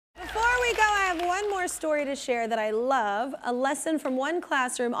have one more story to share that I love, a lesson from one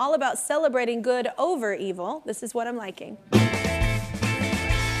classroom all about celebrating good over evil. This is what I'm liking.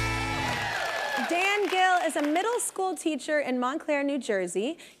 Dan Gill is a middle school teacher in Montclair, New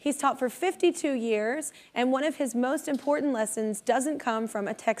Jersey. He's taught for 52 years, and one of his most important lessons doesn't come from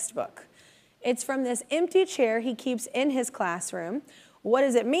a textbook. It's from this empty chair he keeps in his classroom. What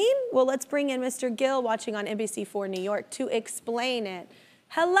does it mean? Well, let's bring in Mr. Gill, watching on NBC4 New York, to explain it.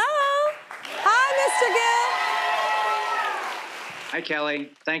 Hello? Hi, Mr. Gill. Hi,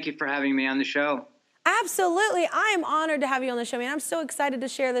 Kelly. Thank you for having me on the show. Absolutely. I am honored to have you on the show, man. I'm so excited to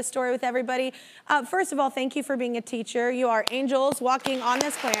share this story with everybody. First of all, thank you for being a teacher. You are angels walking on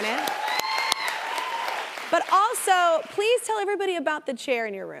this planet. But also, please tell everybody about the chair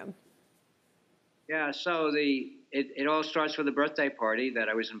in your room. Yeah, so it all starts with a birthday party that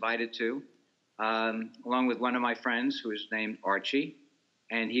I was invited to, along with one of my friends who is named Archie,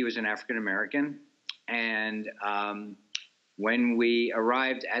 and he was an African-American. And when we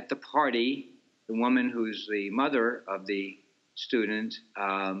arrived at the party, the woman who's the mother of the student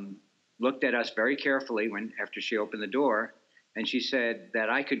looked at us very carefully after she opened the door, and she said that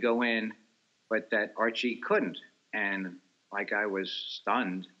I could go in, but that Archie couldn't. And like, I was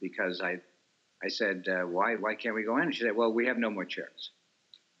stunned because I said, why can't we go in? And she said, well, we have no more chairs.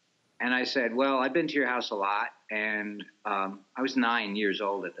 And I said, well, I've been to your house a lot, and I was 9 years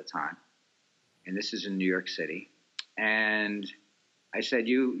old at the time, and this is in New York City. And I said,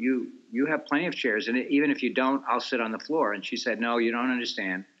 you have plenty of chairs, and even if you don't, I'll sit on the floor. And she said, no, you don't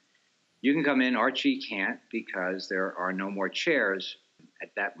understand. You can come in, Archie can't, because there are no more chairs. At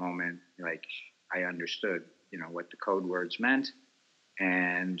that moment, like, I understood, what the code words meant,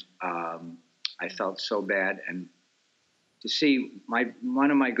 and I felt so bad. And to see one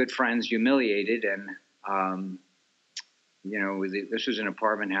of my good friends humiliated, and this was an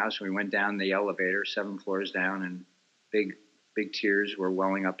apartment house. We went down the elevator, 7 floors down, and big tears were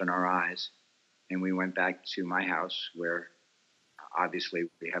welling up in our eyes. And we went back to my house where obviously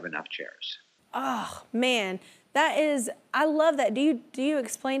we have enough chairs. Oh, man, I love that. Do you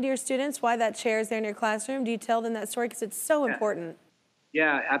explain to your students why that chair is there in your classroom? Do you tell them that story? Because it's so important.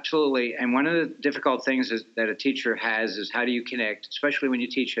 Yeah, absolutely. And one of the difficult things that a teacher has is, how do you connect, especially when you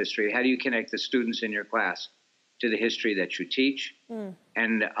teach history, how do you connect the students in your class to the history that you teach?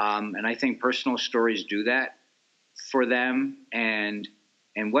 And I think personal stories do that for them, and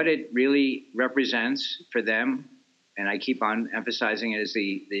what it really represents for them, and I keep on emphasizing it, is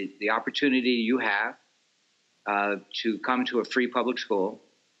the opportunity you have to come to a free public school,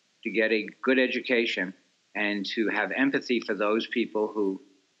 to get a good education, and to have empathy for those people who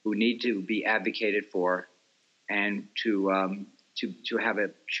need to be advocated for, and to have a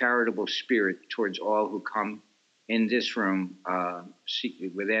charitable spirit towards all who come in this room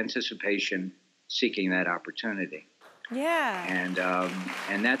with anticipation, seeking that opportunity. Yeah.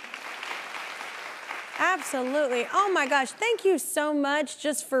 And that. Absolutely. Oh my gosh, thank you so much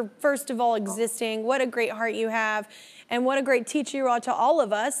just for, first of all, existing. What a great heart you have, and what a great teacher you are to all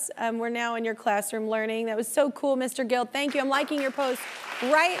of us. We're now in your classroom learning. That was so cool, Mr. Gill. Thank you. I'm liking your post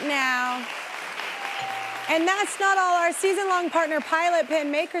right now. And that's not all. Our season-long partner, Pilot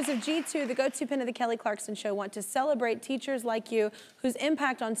Pen, makers of G2, the go-to pen of the Kelly Clarkson Show, want to celebrate teachers like you whose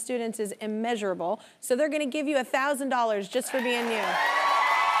impact on students is immeasurable. So they're going to give you $1,000 just for being you.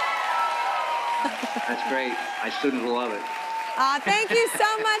 That's great. My students will love it. Thank you so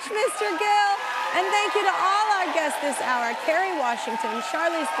much, Mr. Gill. And thank you to all our guests this hour: Kerry Washington,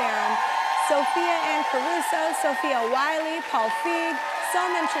 Charlize Theron, Sophia Ann Caruso, Sophia Wiley, Paul Feig,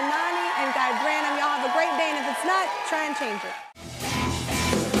 Soman Chinani, and Guy Branum. Y'all have a great day, and if it's not, try and change it.